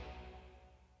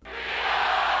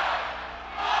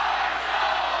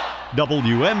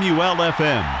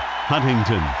WMUL-FM,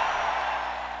 Huntington.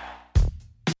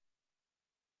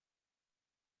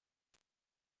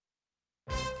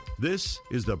 This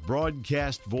is the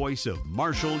broadcast voice of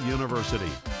Marshall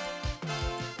University.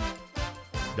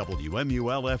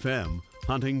 WMUL-FM,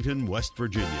 Huntington, West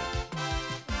Virginia.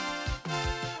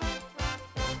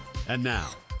 And now,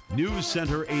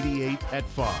 Newscenter88 at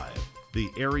 5, the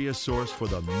area source for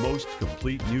the most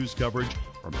complete news coverage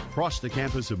from across the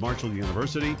campus of Marshall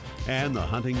University and the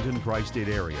Huntington Tri-State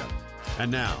area. And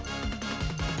now,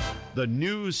 the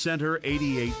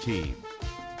Newscenter88 team.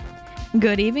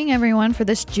 Good evening, everyone, for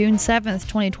this June 7th,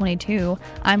 2022.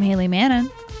 I'm Hailey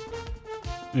Mannon.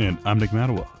 And I'm Nick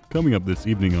Matawa. Coming up this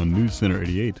evening on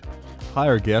Newscenter88,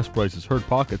 higher gas prices hurt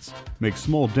pockets, make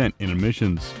small dent in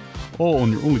emissions. All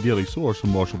on your only daily source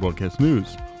from Marshall Broadcast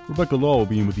News. Rebecca Law will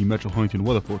be in with the Metro Huntington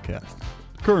weather forecast.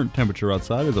 The current temperature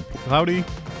outside is a cloudy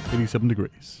 87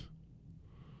 degrees.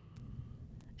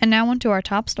 And now on to our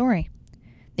top story.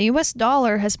 The U.S.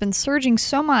 dollar has been surging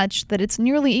so much that it's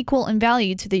nearly equal in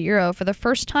value to the euro for the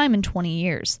first time in 20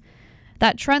 years.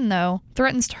 That trend, though,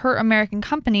 threatens to hurt American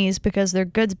companies because their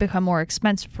goods become more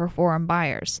expensive for foreign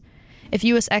buyers. If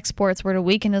U.S. exports were to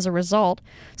weaken as a result,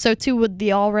 so too would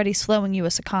the already slowing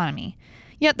U.S. economy.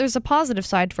 Yet there's a positive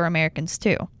side for Americans,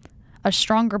 too. A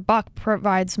stronger buck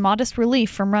provides modest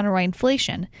relief from runaway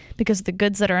inflation because the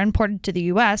goods that are imported to the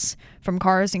U.S., from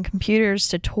cars and computers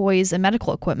to toys and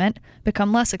medical equipment,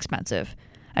 become less expensive.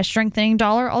 A strengthening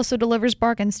dollar also delivers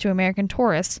bargains to American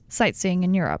tourists sightseeing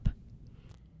in Europe.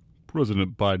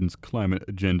 President Biden's climate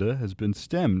agenda has been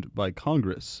stemmed by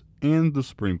Congress and the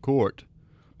Supreme Court.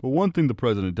 But one thing the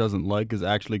president doesn't like is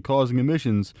actually causing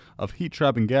emissions of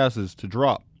heat-trapping gases to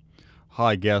drop.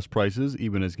 High gas prices,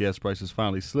 even as gas prices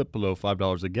finally slip below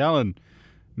 $5 a gallon,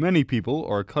 many people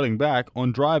are cutting back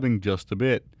on driving just a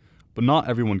bit, but not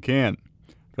everyone can.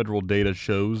 Federal data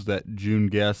shows that June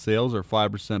gas sales are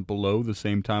 5% below the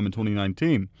same time in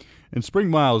 2019, and spring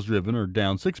miles driven are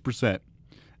down 6%.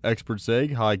 Experts say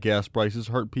high gas prices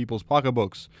hurt people's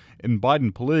pocketbooks and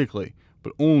Biden politically,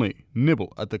 but only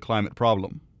nibble at the climate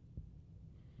problem.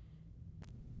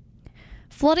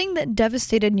 Flooding that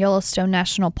devastated Yellowstone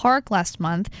National Park last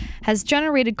month has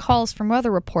generated calls from weather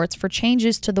reports for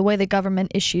changes to the way the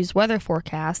government issues weather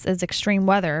forecasts as extreme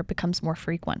weather becomes more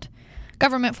frequent.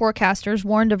 Government forecasters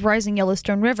warned of rising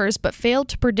Yellowstone rivers but failed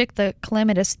to predict the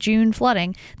calamitous June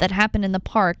flooding that happened in the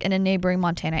park and in neighboring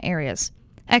Montana areas.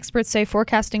 Experts say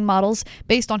forecasting models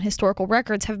based on historical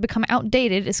records have become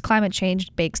outdated as climate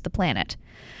change bakes the planet.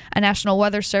 A National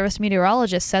Weather Service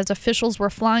meteorologist says officials were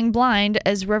flying blind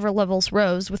as river levels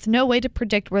rose with no way to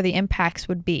predict where the impacts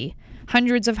would be.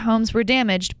 Hundreds of homes were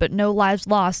damaged, but no lives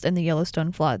lost in the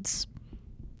Yellowstone floods.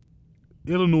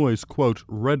 Illinois' quote,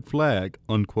 red flag,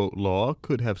 unquote law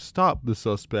could have stopped the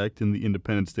suspect in the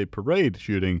Independence Day parade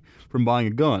shooting from buying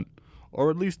a gun, or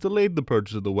at least delayed the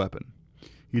purchase of the weapon.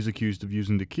 He's accused of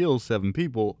using to kill 7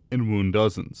 people and wound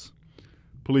dozens.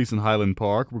 Police in Highland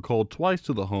Park were called twice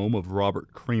to the home of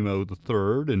Robert Cremo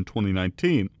III in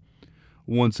 2019,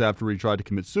 once after he tried to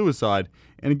commit suicide,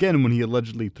 and again when he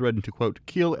allegedly threatened to, quote,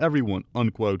 kill everyone,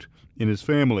 unquote, in his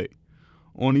family.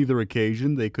 On either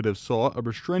occasion, they could have sought a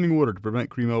restraining order to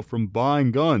prevent Cremo from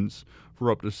buying guns for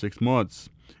up to 6 months.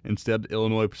 Instead,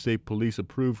 Illinois State Police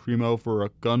approved Cremo for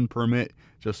a gun permit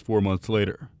just 4 months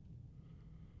later.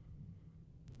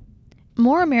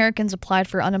 More Americans applied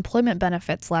for unemployment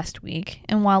benefits last week,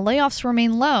 and while layoffs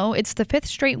remain low, it's the 5th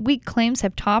straight week claims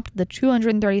have topped the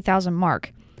 230,000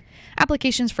 mark.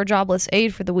 Applications for jobless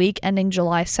aid for the week ending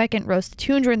July 2nd rose to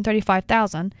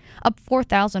 235,000, up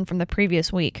 4,000 from the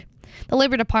previous week. The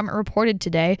Labor Department reported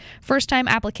today, first-time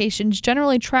applications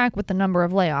generally track with the number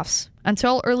of layoffs.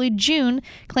 Until early June,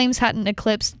 claims hadn't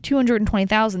eclipsed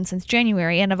 220,000 since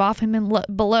January and have often been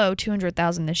below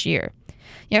 200,000 this year.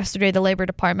 Yesterday, the Labor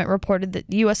Department reported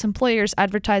that U.S. employers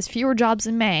advertised fewer jobs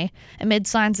in May amid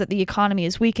signs that the economy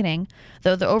is weakening,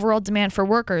 though the overall demand for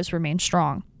workers remains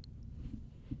strong.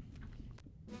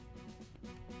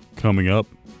 Coming up,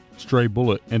 stray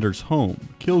bullet enters home,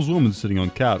 kills woman sitting on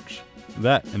couch.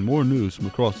 That and more news from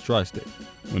across the tri-state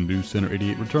when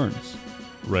Newscenter88 returns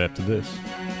right after this.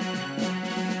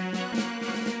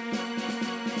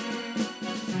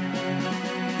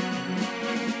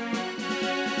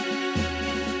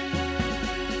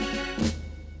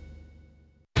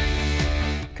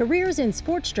 Careers in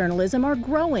sports journalism are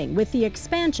growing with the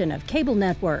expansion of cable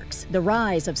networks, the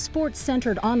rise of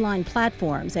sports-centered online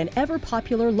platforms, and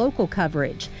ever-popular local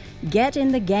coverage. Get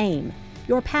in the game.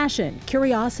 Your passion,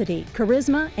 curiosity,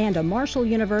 charisma, and a Marshall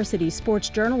University sports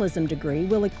journalism degree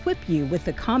will equip you with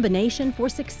the combination for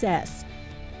success.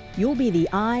 You'll be the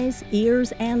eyes,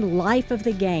 ears, and life of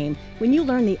the game when you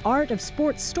learn the art of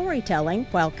sports storytelling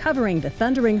while covering the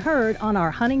Thundering Herd on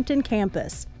our Huntington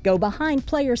campus. Go behind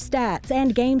player stats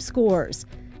and game scores.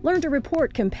 Learn to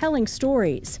report compelling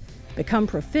stories. Become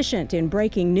proficient in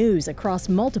breaking news across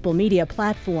multiple media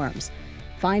platforms.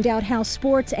 Find out how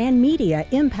sports and media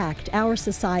impact our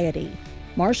society.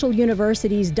 Marshall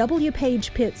University's W.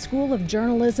 Page Pitt School of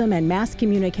Journalism and Mass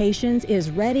Communications is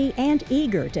ready and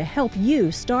eager to help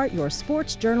you start your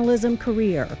sports journalism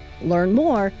career. Learn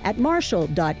more at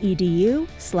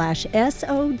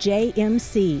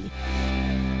marshall.edu/SOJMC.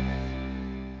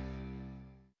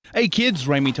 Hey kids,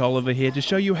 Raimi Tolliver here to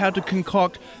show you how to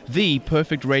concoct the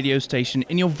perfect radio station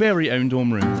in your very own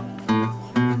dorm room.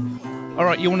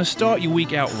 Alright, you want to start your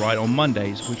week out right on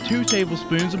Mondays with 2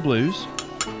 tablespoons of blues.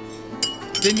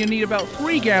 Then you need about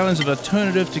 3 gallons of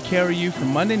alternative to carry you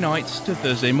from Monday nights to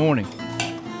Thursday morning.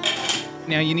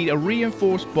 Now you need a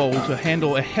reinforced bowl to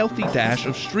handle a healthy dash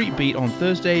of street beat on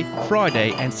Thursday,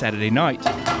 Friday, and Saturday night.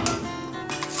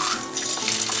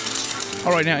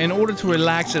 Alright, now in order to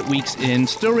relax at week's end,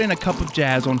 stir in a cup of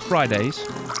jazz on Fridays.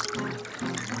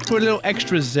 For a little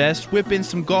extra zest, whip in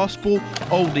some gospel,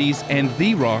 oldies, and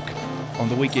the rock on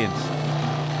the weekends.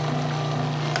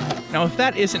 Now, if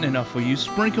that isn't enough for you,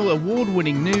 sprinkle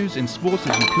award-winning news and sports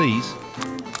as you please.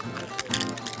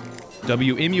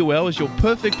 WMUL is your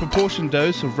perfect proportion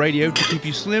dose of radio to keep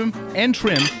you slim and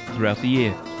trim throughout the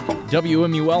year.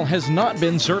 WMUL has not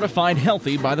been certified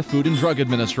healthy by the Food and Drug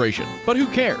Administration, but who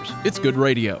cares? It's good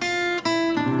radio.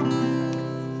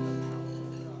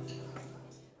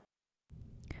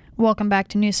 Welcome back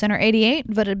to Newscenter88,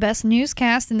 voted best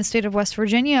newscast in the state of West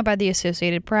Virginia by the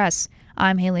Associated Press.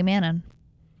 I'm Hailey Mannon.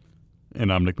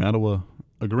 And I'm Nick Matawa.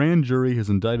 A grand jury has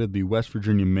indicted the West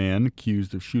Virginia man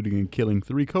accused of shooting and killing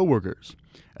 3 co-workers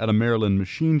at a Maryland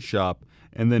machine shop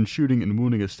and then shooting and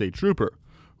wounding a state trooper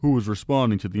who was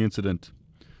responding to the incident.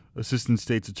 Assistant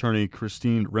State's Attorney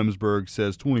Christine Remsburg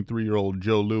says 23-year-old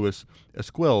Joe Lewis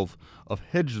Esquelve of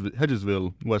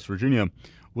Hedgesville, West Virginia,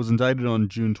 was indicted on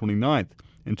June 29th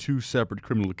in 2 separate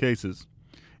criminal cases,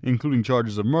 including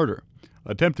charges of murder,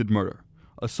 attempted murder,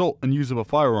 assault and use of a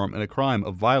firearm, and a crime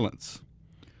of violence.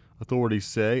 Authorities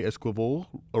say Esquivel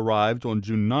arrived on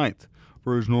June 9th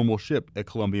for his normal shift at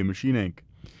Columbia Machine Inc.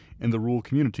 in the rural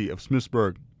community of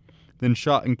Smithsburg, then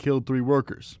shot and killed 3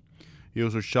 workers. He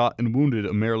also shot and wounded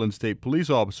a Maryland State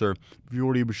police officer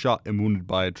before he was shot and wounded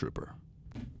by a trooper.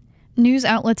 News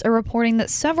outlets are reporting that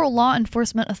several law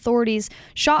enforcement authorities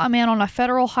shot a man on a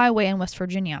federal highway in West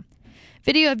Virginia.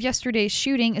 Video of yesterday's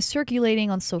shooting is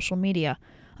circulating on social media.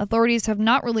 Authorities have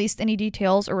not released any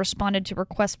details or responded to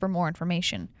requests for more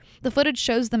information. The footage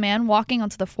shows the man walking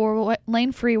onto the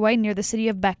 4-lane freeway near the city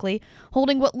of Beckley,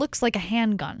 holding what looks like a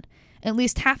handgun. At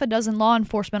least half a dozen law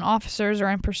enforcement officers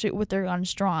are in pursuit with their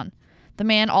guns drawn. The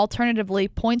man alternatively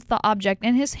points the object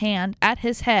in his hand at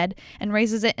his head and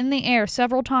raises it in the air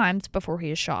several times before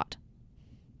he is shot.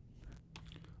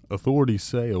 Authorities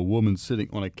say a woman sitting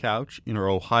on a couch in her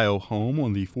Ohio home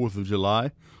on the 4th of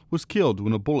July was killed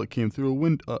when a bullet came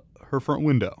through her front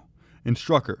window and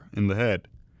struck her in the head.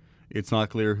 It's not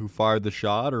clear who fired the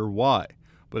shot or why,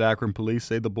 but Akron police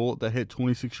say the bullet that hit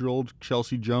 26-year-old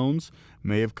Chelsea Jones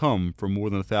may have come from more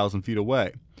than 1,000 feet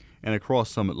away and across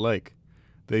Summit Lake.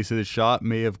 They say the shot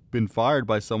may have been fired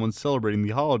by someone celebrating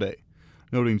the holiday,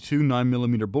 noting 2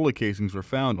 9mm bullet casings were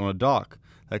found on a dock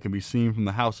that can be seen from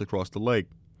the house across the lake.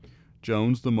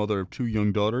 Jones, the mother of 2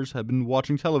 young daughters, had been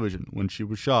watching television when she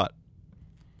was shot.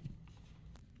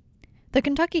 The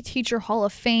Kentucky Teacher Hall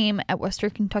of Fame at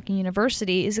Western Kentucky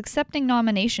University is accepting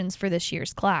nominations for this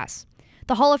year's class.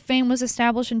 The Hall of Fame was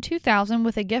established in 2000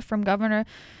 with a gift from Governor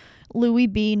Louis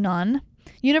B. Nunn.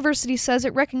 University says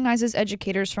it recognizes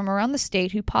educators from around the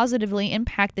state who positively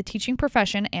impact the teaching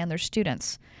profession and their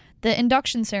students. The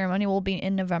induction ceremony will be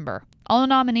in November. All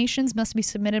nominations must be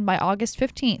submitted by August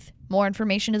 15th. More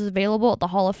information is available at the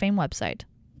Hall of Fame website.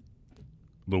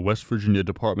 The West Virginia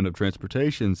Department of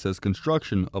Transportation says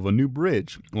construction of a new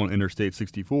bridge on Interstate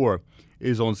 64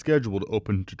 is on schedule to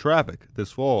open to traffic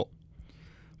this fall.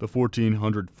 The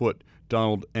 1,400-foot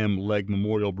Donald M. Legg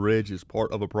Memorial Bridge is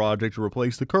part of a project to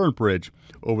replace the current bridge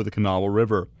over the Kanawha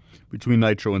River between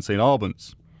Nitro and St.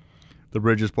 Albans. The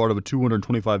bridge is part of a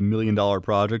 $225 million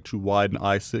project to widen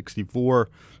I-64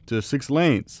 to 6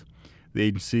 lanes. The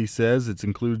agency says it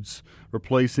includes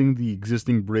replacing the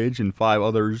existing bridge and 5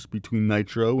 others between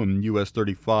Nitro and US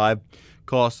 35.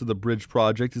 Cost of the bridge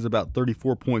project is about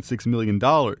 $34.6 million.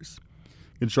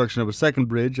 Construction of a second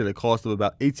bridge at a cost of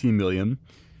about $18 million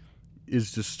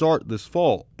is to start this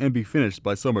fall and be finished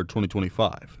by summer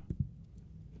 2025.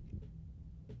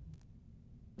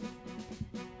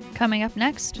 Coming up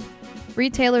next,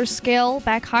 retailers scale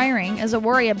back hiring as a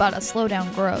worry about a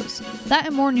slowdown grows. That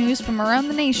and more news from around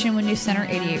the nation when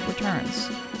Newscenter88 returns.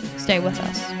 Stay with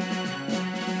us.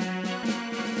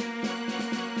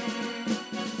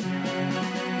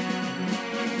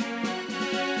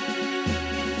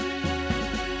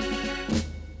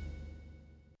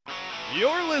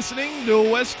 You're listening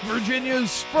to West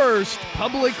Virginia's first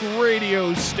public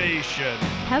radio station.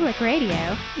 Public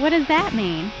radio? What does that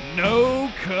mean?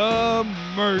 No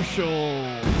commercials.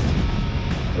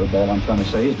 All I'm trying to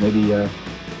say is maybe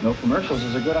no commercials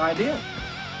is a good idea.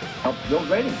 Help build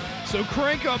ratings. So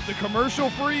crank up the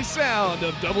commercial-free sound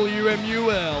of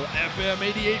WMUL FM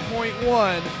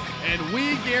 88.1, and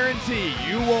we guarantee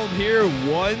you won't hear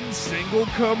one single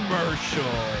commercial.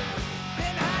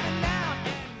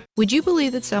 Would you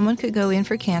believe that someone could go in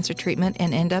for cancer treatment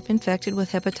and end up infected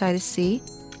with hepatitis C?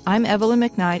 I'm Evelyn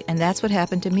McKnight, and that's what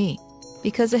happened to me,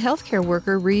 because a healthcare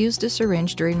worker reused a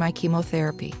syringe during my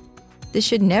chemotherapy. This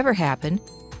should never happen,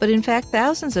 but in fact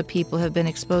thousands of people have been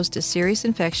exposed to serious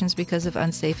infections because of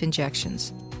unsafe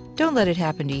injections. Don't let it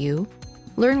happen to you.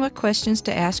 Learn what questions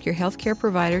to ask your healthcare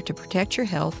provider to protect your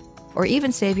health or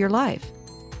even save your life.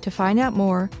 To find out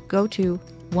more, go to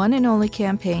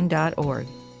oneandonlycampaign.org.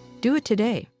 Do it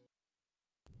today.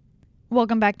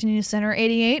 Welcome back to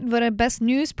Newscenter88, voted best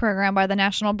news program by the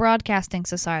National Broadcasting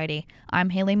Society. I'm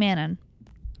Hailey Mannon.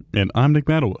 And I'm Nick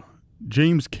Matawa.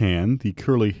 James Caan, the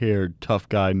curly-haired tough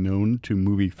guy known to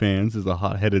movie fans as the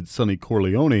hot-headed Sonny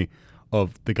Corleone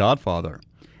of The Godfather,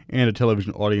 and to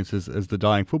television audiences as the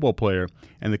dying football player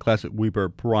and the classic weeper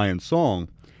Brian Song,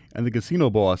 and the casino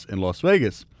boss in Las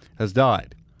Vegas, has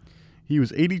died. He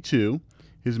was 82.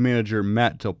 His manager,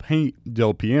 Matt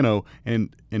Del Piano,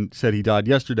 and said he died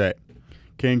yesterday.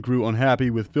 Caan grew unhappy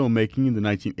with filmmaking in the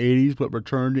 1980s, but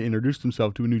returned and introduced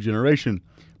himself to a new generation,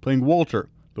 playing Walter,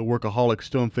 the workaholic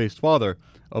stone-faced father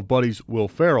of Buddy's Will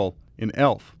Ferrell in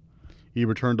Elf. He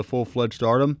returned to full-fledged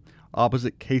stardom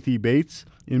opposite Kathy Bates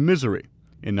in Misery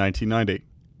in 1990.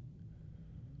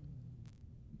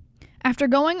 After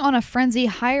going on a frenzy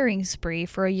hiring spree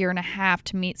for a year and a half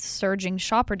to meet surging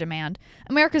shopper demand,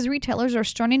 America's retailers are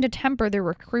starting to temper their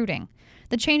recruiting.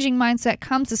 The changing mindset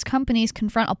comes as companies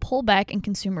confront a pullback in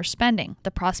consumer spending,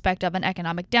 the prospect of an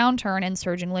economic downturn, and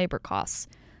surging labor costs.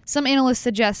 Some analysts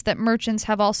suggest that merchants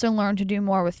have also learned to do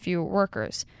more with fewer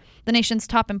workers. The nation's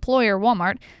top employer,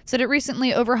 Walmart, said it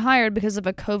recently overhired because of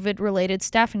a COVID-related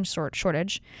staffing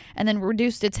shortage and then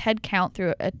reduced its headcount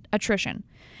through attrition.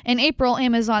 In April,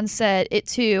 Amazon said it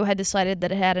too had decided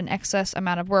that it had an excess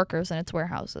amount of workers in its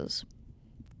warehouses.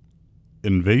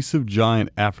 Invasive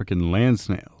giant African land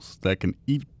snails that can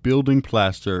eat building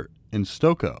plaster in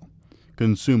stucco,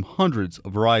 consume hundreds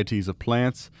of varieties of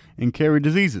plants, and carry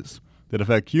diseases that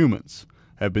affect humans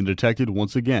have been detected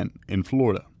once again in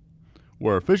Florida,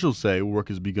 where officials say work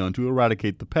has begun to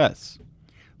eradicate the pests.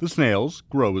 The snails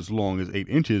grow as long as 8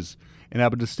 inches and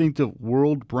have a distinctive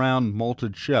whorled brown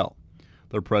malted shell.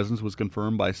 Their presence was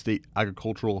confirmed by state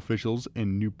agricultural officials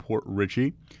in Newport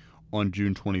Richey on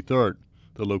June 23rd.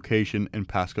 The location in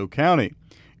Pasco County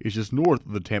is just north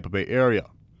of the Tampa Bay area.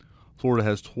 Florida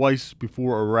has twice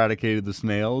before eradicated the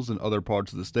snails in other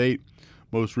parts of the state,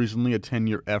 most recently a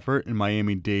 10-year effort in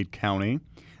Miami-Dade County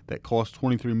that cost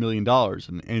 $23 million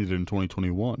and ended in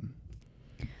 2021.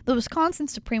 The Wisconsin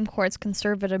Supreme Court's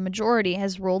conservative majority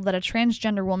has ruled that a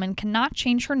transgender woman cannot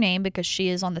change her name because she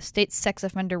is on the state's sex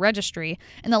offender registry,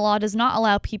 and the law does not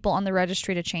allow people on the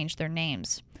registry to change their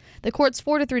names. The court's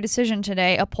 4-3 decision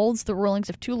today upholds the rulings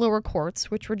of 2 lower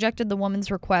courts, which rejected the woman's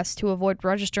request to avoid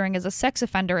registering as a sex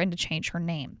offender and to change her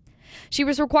name. She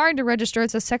was required to register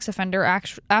as a sex offender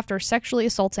after sexually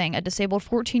assaulting a disabled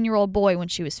 14-year-old boy when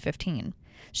she was 15.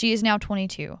 She is now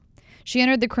 22. She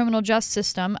entered the criminal justice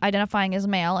system identifying as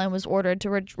male and was ordered to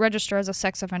register as a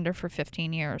sex offender for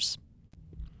 15 years.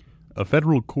 A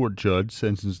federal court judge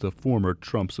sentenced a former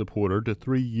Trump supporter to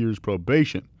 3 years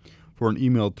probation for an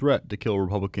email threat to kill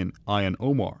Republican Ilhan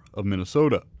Omar of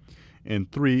Minnesota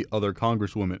and 3 other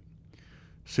congresswomen.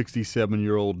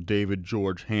 67-year-old David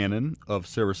George Hannon of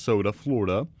Sarasota,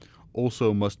 Florida,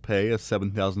 also must pay a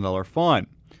 $7,000 fine,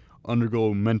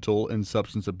 undergo mental and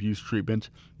substance abuse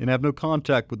treatment, and have no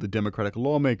contact with the Democratic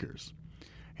lawmakers.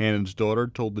 Hannon's daughter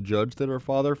told the judge that her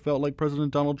father felt like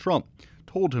President Donald Trump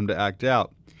told him to act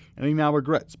out, and he now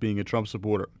regrets being a Trump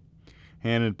supporter.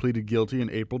 Hannon pleaded guilty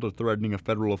in April to threatening a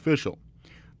federal official.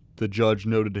 The judge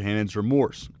noted Hannon's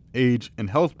remorse, age, and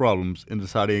health problems in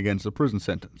deciding against a prison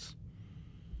sentence.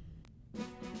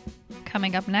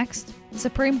 Coming up next,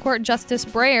 Supreme Court Justice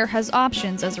Breyer has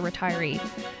options as a retiree.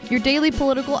 Your daily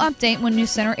political update when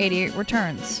Newscenter88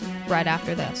 returns, right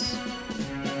after this.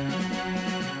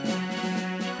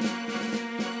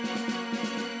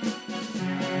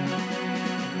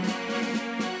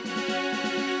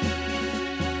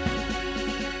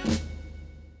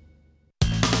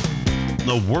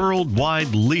 the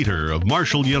worldwide leader of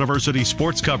Marshall University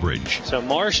sports coverage. So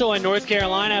Marshall and North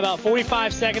Carolina about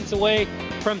 45 seconds away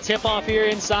from tip-off here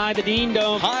inside the Dean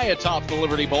Dome. High atop the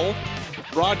Liberty Bowl.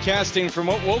 Broadcasting from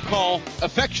what we'll call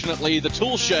affectionately the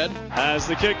tool shed. As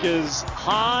the kick is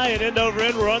high and end over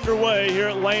end, we're underway here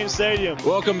at Lane Stadium.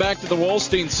 Welcome back to the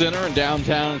Wolstein Center in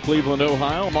downtown Cleveland,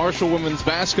 Ohio. Marshall women's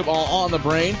basketball on the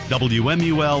brain.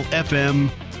 WMUL FM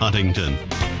Huntington.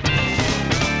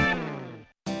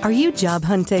 Are you job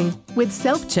hunting? With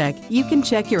Self-Check, you can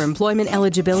check your employment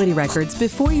eligibility records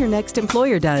before your next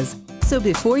employer does. So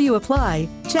before you apply,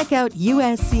 check out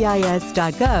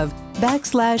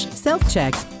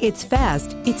uscis.gov/self-check. It's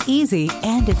fast, it's easy,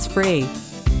 and it's free.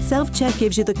 Self-Check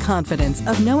gives you the confidence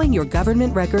of knowing your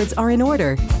government records are in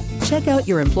order. Check out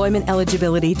your employment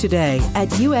eligibility today at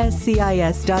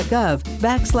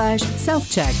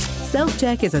uscis.gov/self-check.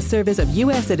 Self-Check is a service of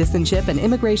U.S. Citizenship and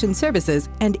Immigration Services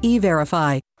and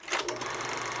E-Verify.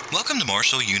 Welcome to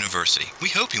Marshall University. We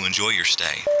hope you enjoy your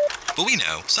stay. But we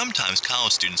know sometimes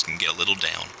college students can get a little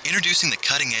down. Introducing the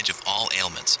cutting edge of all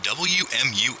ailments,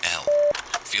 WMUL.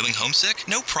 Feeling homesick?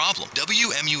 No problem.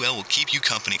 WMUL will keep you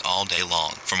company all day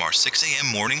long, from our 6 a.m.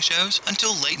 morning shows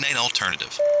until late-night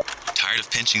alternative. Tired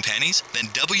of pinching pennies? Then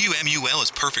WMUL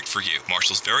is perfect for you.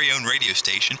 Marshall's very own radio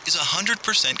station is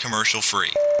 100%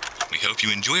 commercial-free. We hope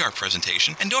you enjoy our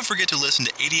presentation, and don't forget to listen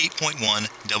to 88.1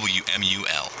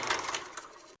 WMUL.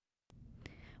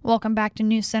 Welcome back to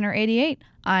News Center 88.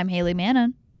 I'm Hailey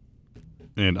Mannon.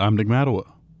 And I'm Nick Matawa.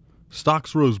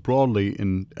 Stocks rose broadly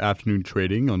in afternoon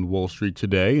trading on Wall Street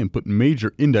today and put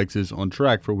major indexes on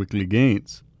track for weekly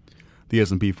gains. The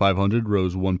S&P 500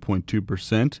 rose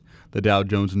 1.2%, the Dow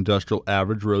Jones Industrial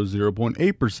Average rose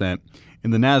 0.8%,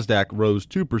 and the Nasdaq rose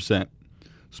 2%.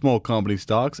 Small company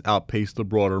stocks outpaced the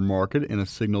broader market in a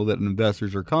signal that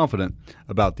investors are confident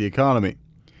about the economy.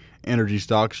 Energy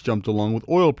stocks jumped along with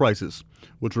oil prices,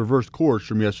 which reversed course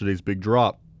from yesterday's big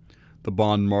drop. The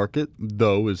bond market,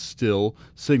 though, is still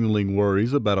signaling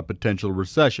worries about a potential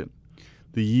recession.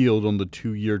 The yield on the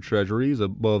 2-year Treasury is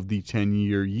above the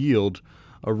 10-year yield,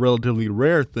 a relatively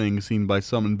rare thing seen by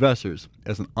some investors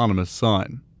as an ominous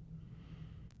sign.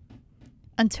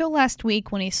 Until last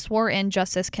week, when he swore in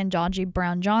Justice Ketanji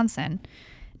Brown Jackson,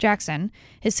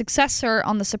 his successor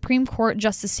on the Supreme Court,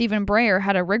 Justice Stephen Breyer,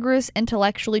 had a rigorous,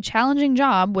 intellectually challenging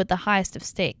job with the highest of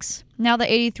stakes. Now the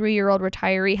 83-year-old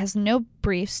retiree has no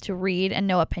briefs to read and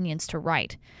no opinions to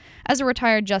write. As a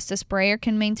retired justice, Breyer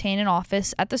can maintain an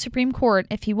office at the Supreme Court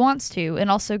if he wants to, and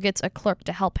also gets a clerk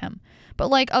to help him. But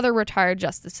like other retired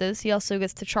justices, he also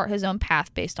gets to chart his own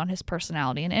path based on his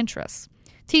personality and interests.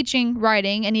 Teaching,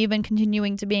 writing, and even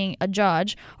continuing to being a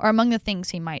judge are among the things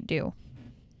he might do.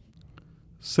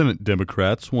 Senate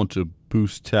Democrats want to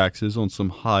boost taxes on some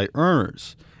high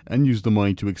earners and use the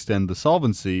money to extend the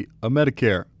solvency of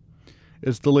Medicare.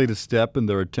 It's the latest step in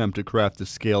their attempt to craft a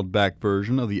scaled-back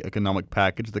version of the economic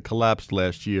package that collapsed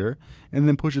last year and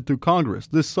then push it through Congress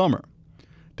this summer.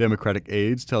 Democratic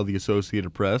aides tell the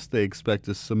Associated Press they expect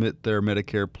to submit their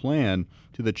Medicare plan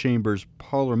to the chamber's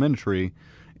parliamentary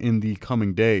in the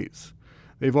coming days.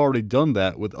 They've already done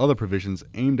that with other provisions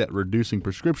aimed at reducing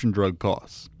prescription drug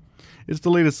costs. It's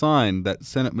the latest sign that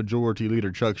Senate Majority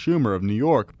Leader Chuck Schumer of New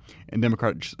York and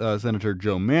Democratic Senator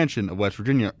Joe Manchin of West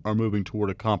Virginia are moving toward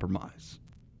a compromise.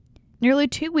 Nearly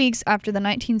 2 weeks after the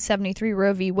 1973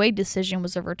 Roe v. Wade decision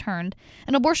was overturned,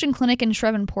 an abortion clinic in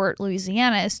Shreveport,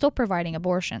 Louisiana is still providing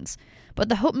abortions. But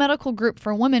the Hope Medical Group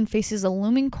for Women faces a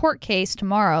looming court case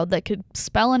tomorrow that could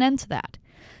spell an end to that.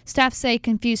 Staff say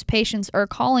confused patients are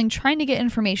calling trying to get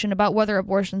information about whether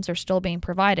abortions are still being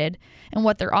provided and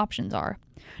what their options are.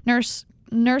 Nurse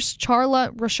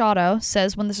Charla Rashado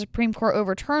says when the Supreme Court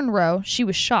overturned Roe, she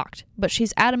was shocked, but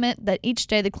she's adamant that each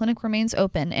day the clinic remains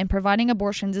open and providing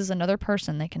abortions is another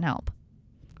person they can help.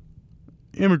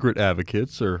 Immigrant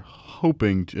advocates are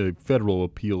hoping a federal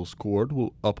appeals court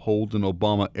will uphold an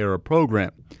Obama-era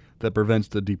program that prevents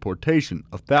the deportation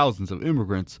of thousands of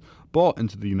immigrants brought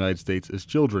into the United States as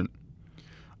children.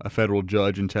 A federal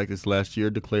judge in Texas last year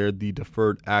declared the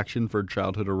Deferred Action for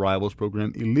Childhood Arrivals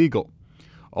program illegal,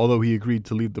 although he agreed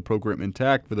to leave the program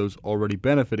intact for those already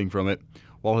benefiting from it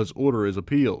while his order is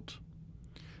appealed.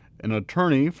 An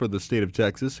attorney for the state of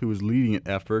Texas who is leading an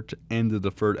effort to end the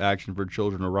Deferred Action for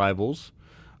Children Arrivals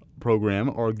program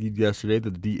argued yesterday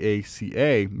that the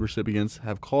DACA recipients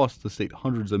have cost the state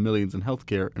hundreds of millions in health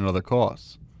care and other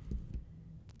costs.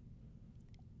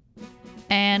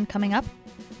 And coming up,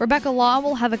 Rebecca Law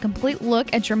will have a complete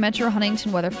look at your Metro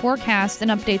Huntington weather forecast and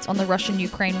updates on the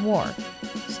Russian-Ukraine war.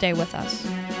 Stay with us.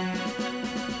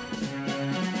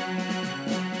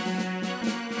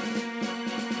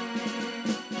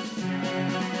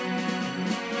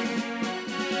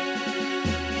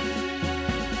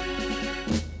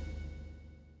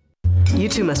 You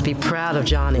two must be proud of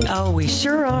Johnny. Oh, we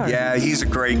sure are. Yeah, he's a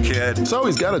great kid. So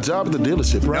he's got a job at the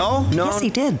dealership, right? No. Yes, he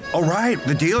did. Oh, right,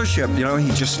 the dealership.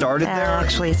 He just started there.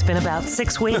 Actually, it's been about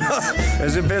 6 weeks.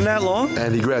 Has it been that long?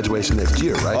 And he graduates next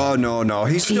year, right? Oh, no.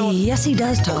 He's still... Yes, he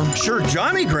does, Tom. Sure,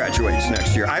 Johnny graduates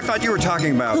next year. I thought you were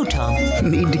talking about... Who, Tom?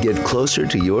 Need to get closer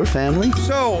to your family?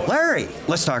 So, Larry,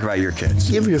 let's talk about your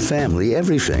kids. Give your family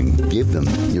everything. Give them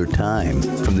your time.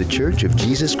 From the Church of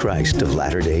Jesus Christ of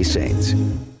Latter-day Saints.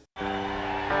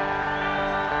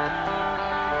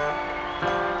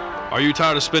 Are you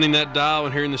tired of spinning that dial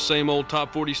and hearing the same old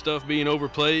top 40 stuff being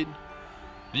overplayed?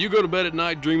 Do you go to bed at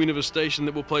night dreaming of a station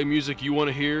that will play music you want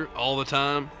to hear all the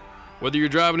time? Whether you're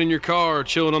driving in your car or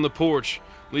chilling on the porch,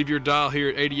 leave your dial here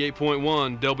at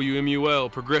 88.1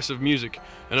 WMUL, progressive music,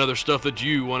 and other stuff that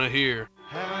you want to hear.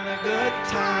 Having a good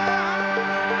time.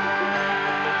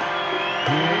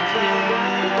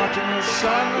 Watching the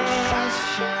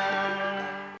sunrise shine.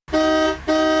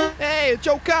 Hey, it's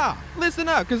your car. Listen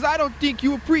up, because I don't think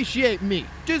you appreciate me.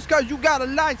 Just because you got a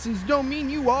license don't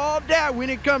mean you all there when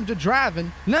it comes to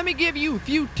driving. Let me give you a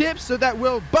few tips so that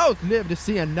we'll both live to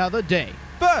see another day.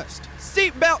 First,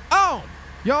 seatbelt on.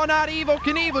 You're not Evel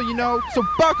Knievel, so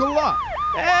buckle up.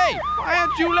 Hey, why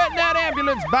aren't you letting that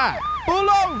ambulance by? Pull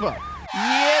over.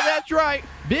 Yeah, that's right.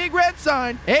 Big red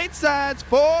sign, 8 sides,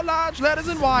 4 large letters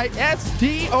in white,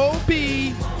 S-T-O-P.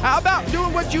 How about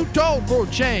doing what you told for a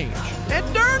change? And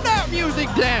turn that music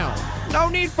down. No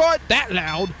need for it that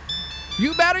loud.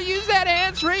 You better use that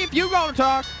hands-free if you're gonna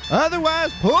talk.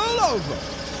 Otherwise, pull over.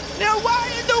 Now, why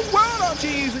in the world aren't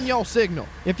you using your signal?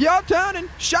 If you're turning,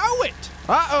 show it.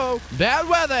 Uh-oh, bad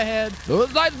weather ahead.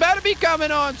 Those lights better be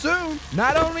coming on soon.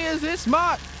 Not only is this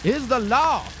smart, it's the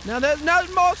law. Now, there's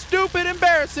nothing more stupid and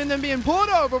embarrassing than being pulled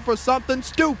over for something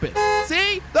stupid.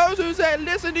 See? Those who say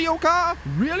listen to your car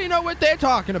really know what they're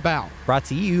talking about. Brought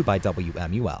to you by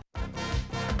WMUL.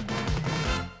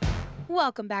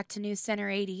 Welcome back to News Center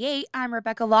 88. I'm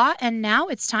Rebecca Law, and now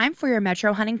it's time for your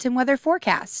Metro Huntington weather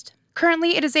forecast.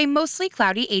 Currently, it is a mostly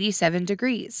cloudy 87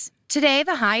 degrees. Today,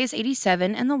 the high is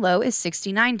 87 and the low is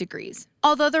 69 degrees.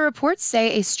 Although the reports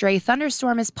say a stray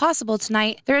thunderstorm is possible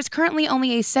tonight, there is currently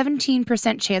only a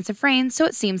 17% chance of rain, so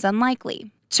it seems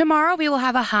unlikely. Tomorrow, we will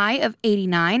have a high of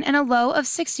 89 and a low of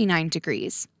 69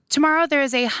 degrees. Tomorrow, there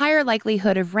is a higher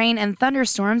likelihood of rain and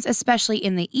thunderstorms, especially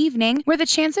in the evening, where the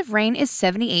chance of rain is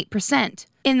 78%.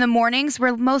 In the mornings,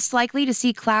 we're most likely to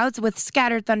see clouds with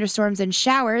scattered thunderstorms and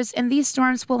showers, and these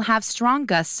storms will have strong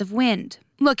gusts of wind.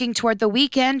 Looking toward the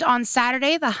weekend, on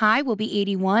Saturday, the high will be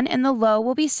 81 and the low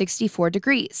will be 64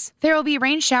 degrees. There will be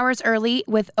rain showers early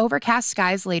with overcast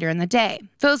skies later in the day.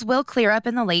 Those will clear up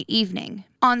in the late evening.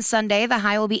 On Sunday, the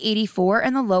high will be 84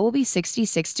 and the low will be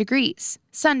 66 degrees.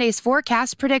 Sunday's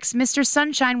forecast predicts Mr.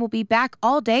 Sunshine will be back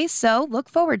all day, so look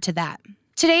forward to that.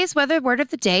 Today's weather word of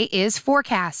the day is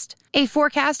forecast. A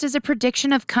forecast is a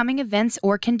prediction of coming events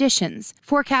or conditions.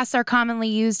 Forecasts are commonly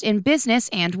used in business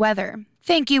and weather.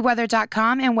 Thank you,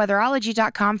 weather.com and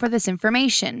weatherology.com for this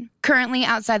information. Currently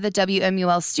outside the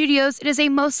WMUL studios, it is a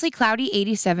mostly cloudy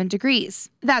 87 degrees.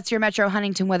 That's your Metro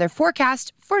Huntington weather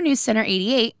forecast for News Center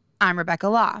 88. I'm Rebecca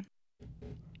Law.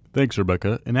 Thanks,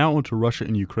 Rebecca. And now on to Russia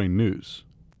and Ukraine news.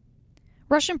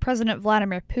 Russian President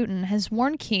Vladimir Putin has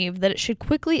warned Kyiv that it should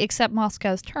quickly accept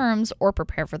Moscow's terms or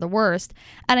prepare for the worst,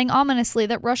 adding ominously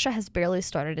that Russia has barely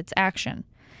started its action.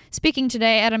 Speaking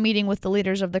today at a meeting with the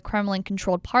leaders of the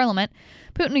Kremlin-controlled parliament,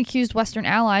 Putin accused Western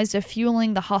allies of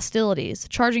fueling the hostilities,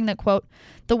 charging that, quote,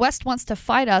 the West wants to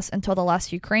fight us until the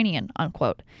last Ukrainian,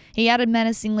 unquote. He added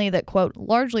menacingly that, quote,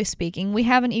 largely speaking, we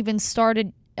haven't even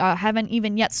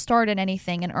yet started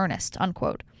anything in earnest,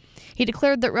 unquote. He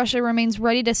declared that Russia remains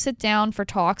ready to sit down for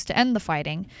talks to end the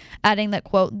fighting, adding that,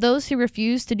 quote, those who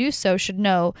refuse to do so should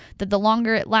know that the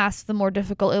longer it lasts, the more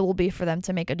difficult it will be for them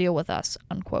to make a deal with us,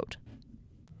 unquote.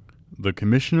 The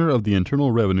Commissioner of the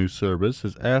Internal Revenue Service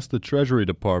has asked the Treasury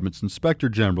Department's Inspector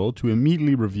General to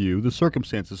immediately review the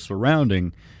circumstances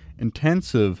surrounding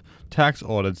intensive tax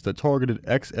audits that targeted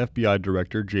ex-FBI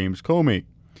Director James Comey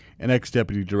and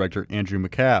ex-Deputy Director Andrew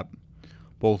McCabe.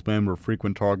 Both men were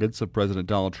frequent targets of President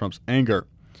Donald Trump's anger.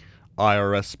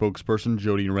 IRS spokesperson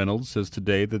Jody Reynolds says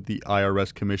today that the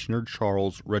IRS Commissioner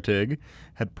Charles Rettig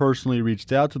had personally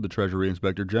reached out to the Treasury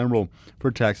Inspector General for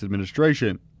tax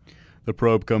administration. The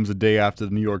probe comes a day after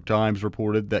the New York Times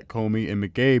reported that Comey and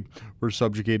McCabe were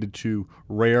subjugated to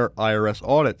rare IRS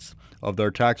audits of their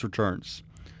tax returns.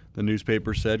 The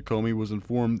newspaper said Comey was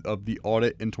informed of the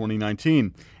audit in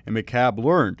 2019, and McCabe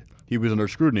learned he was under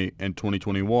scrutiny in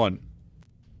 2021.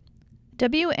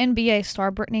 WNBA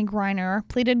star Brittany Griner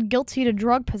pleaded guilty to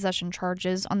drug possession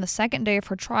charges on the second day of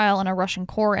her trial in a Russian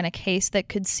court in a case that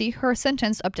could see her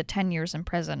sentenced up to 10 years in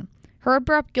prison. Her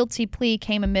abrupt guilty plea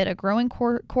came amid a growing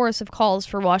chorus of calls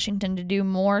for Washington to do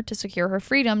more to secure her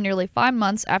freedom nearly 5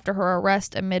 months after her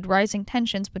arrest amid rising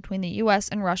tensions between the U.S.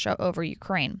 and Russia over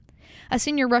Ukraine. A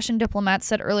senior Russian diplomat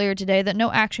said earlier today that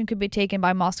no action could be taken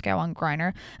by Moscow on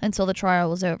Griner until the trial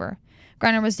was over.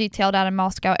 Griner was detailed out of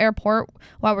Moscow airport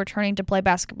while returning to play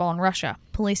basketball in Russia.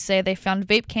 Police say they found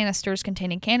vape canisters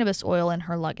containing cannabis oil in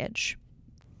her luggage.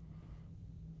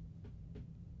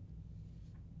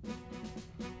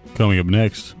 Coming up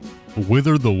next,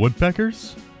 Whither the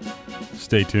Woodpeckers?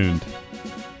 Stay tuned.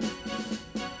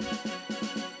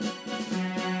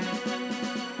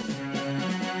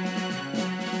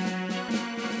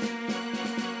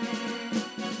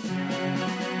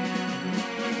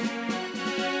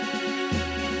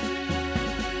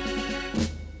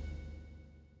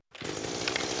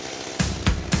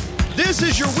 This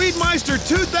is your Weedmeister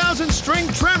 2000 string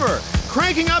trimmer,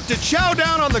 cranking up to chow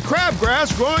down on the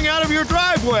crabgrass growing out of your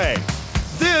driveway.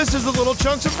 This is the little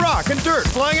chunks of rock and dirt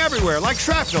flying everywhere like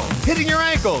shrapnel, hitting your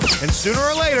ankles, and sooner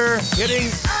or later, hitting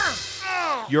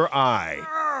your eye.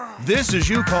 This is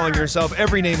you calling yourself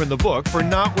every name in the book for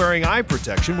not wearing eye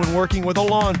protection when working with a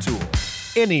lawn tool.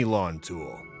 Any lawn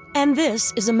tool. And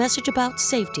this is a message about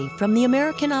safety from the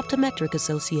American Optometric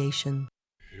Association.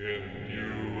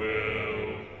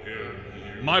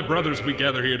 My brothers, we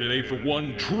gather here today for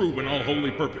one true and all-holy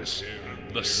purpose,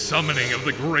 the summoning of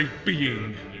the great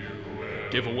being.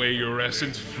 Give away your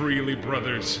essence freely,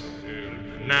 brothers.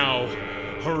 Now,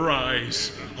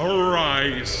 arise,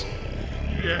 arise.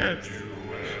 Yes,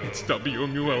 it's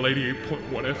WMUL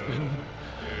 88.1 FM,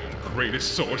 the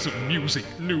greatest source of music,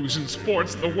 news, and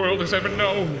sports the world has ever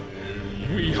known.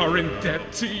 We are in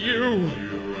debt to you.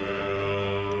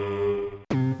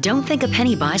 Don't think a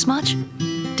penny buys much?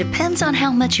 Depends on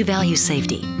how much you value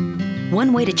safety.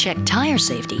 One way to check tire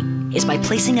safety is by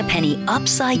placing a penny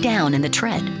upside down in the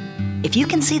tread. If you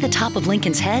can see the top of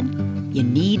Lincoln's head, you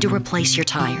need to replace your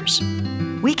tires.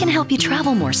 We can help you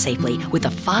travel more safely with a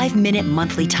 5-minute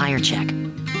monthly tire check.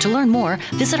 To learn more,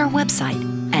 visit our website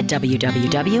at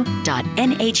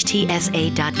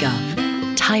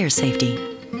www.nhtsa.gov. Tire safety.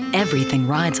 Everything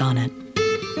rides on it.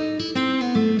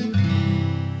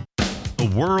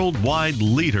 Worldwide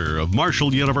leader of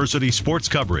Marshall University sports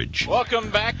coverage.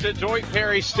 Welcome back to Dwight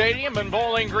Perry Stadium in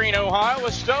Bowling Green, Ohio.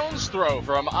 A stone's throw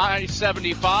from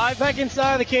I-75. Back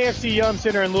inside the KFC Yum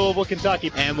Center in Louisville,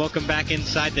 Kentucky. And welcome back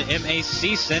inside the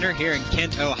MAC Center here in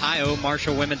Kent, Ohio.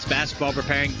 Marshall women's basketball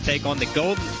preparing to take on the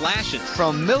Golden Flashes.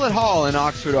 From Millet Hall in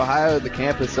Oxford, Ohio, the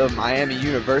campus of Miami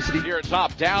University. Here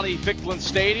atop Dowdy-Ficklin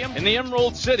Stadium in the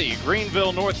Emerald City,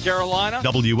 Greenville, North Carolina.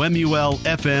 WMUL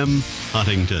FM,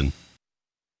 Huntington.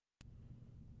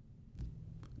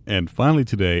 And finally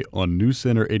today on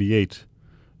Newscenter88,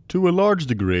 to a large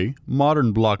degree,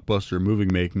 modern blockbuster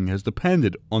movie-making has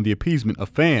depended on the appeasement of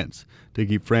fans to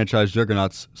keep franchise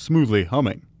juggernauts smoothly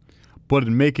humming. But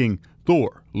in making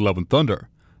Thor: Love and Thunder,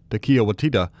 Taika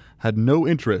Waititi had no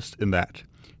interest in that.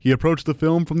 He approached the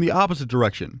film from the opposite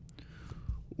direction.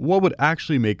 What would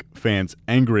actually make fans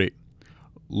angry?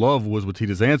 Love was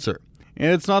Waititi's answer,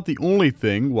 and it's not the only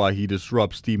thing why he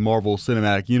disrupts the Marvel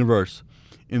Cinematic Universe.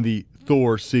 In the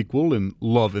Thor sequel in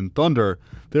Love and Thunder,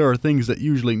 there are things that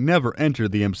usually never enter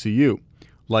the MCU,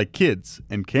 like kids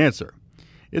and cancer.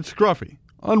 It's scruffy,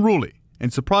 unruly,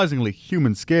 and surprisingly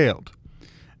human-scaled.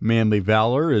 Manly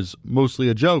valor is mostly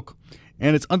a joke,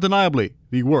 and it's undeniably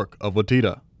the work of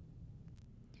Waititi.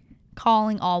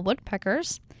 Calling all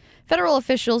woodpeckers. Federal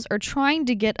officials are trying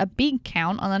to get a beak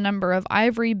count on the number of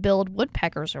ivory-billed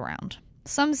woodpeckers around.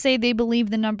 Some say they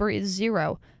believe the number is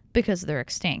 0 because they're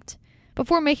extinct.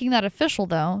 Before making that official,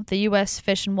 though, the U.S.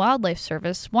 Fish and Wildlife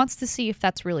Service wants to see if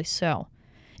that's really so.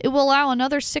 It will allow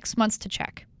another 6 months to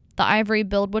check. The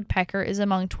ivory-billed woodpecker is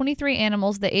among 23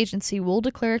 animals the agency will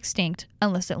declare extinct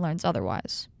unless it learns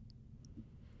otherwise.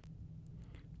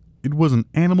 It was an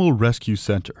animal rescue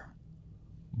center.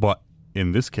 But,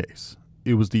 in this case,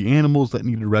 it was the animals that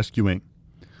needed rescuing.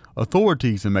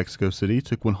 Authorities in Mexico City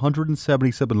took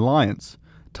 177 lions,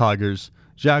 tigers,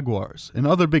 jaguars, and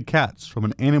other big cats from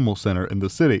an animal center in the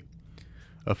city.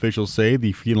 Officials say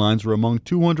the felines were among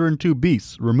 202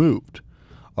 beasts removed.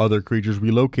 Other creatures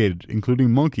relocated,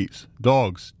 including monkeys,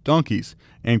 dogs, donkeys,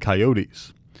 and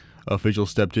coyotes.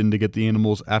 Officials stepped in to get the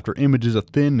animals after images of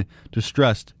thin,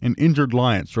 distressed, and injured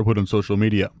lions were put on social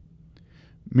media.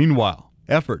 Meanwhile,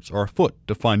 efforts are afoot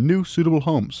to find new suitable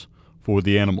homes for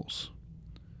the animals.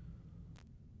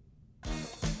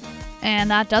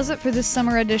 And that does it for this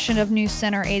summer edition of News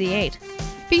Center 88.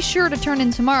 Be sure to turn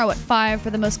in tomorrow at 5 for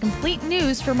the most complete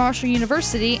news for Marshall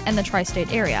University and the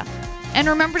tri-state area. And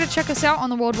remember to check us out on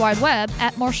the World Wide Web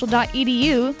at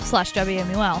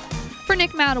marshall.edu/WMUL. For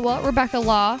Nick Matawa, Rebecca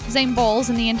Law, Zane Bowles,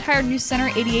 and the entire News Center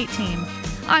 88 team,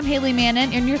 I'm Hailey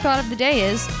Mannon, and your thought of the day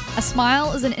is, a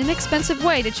smile is an inexpensive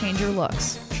way to change your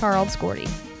looks. Charles Gordy.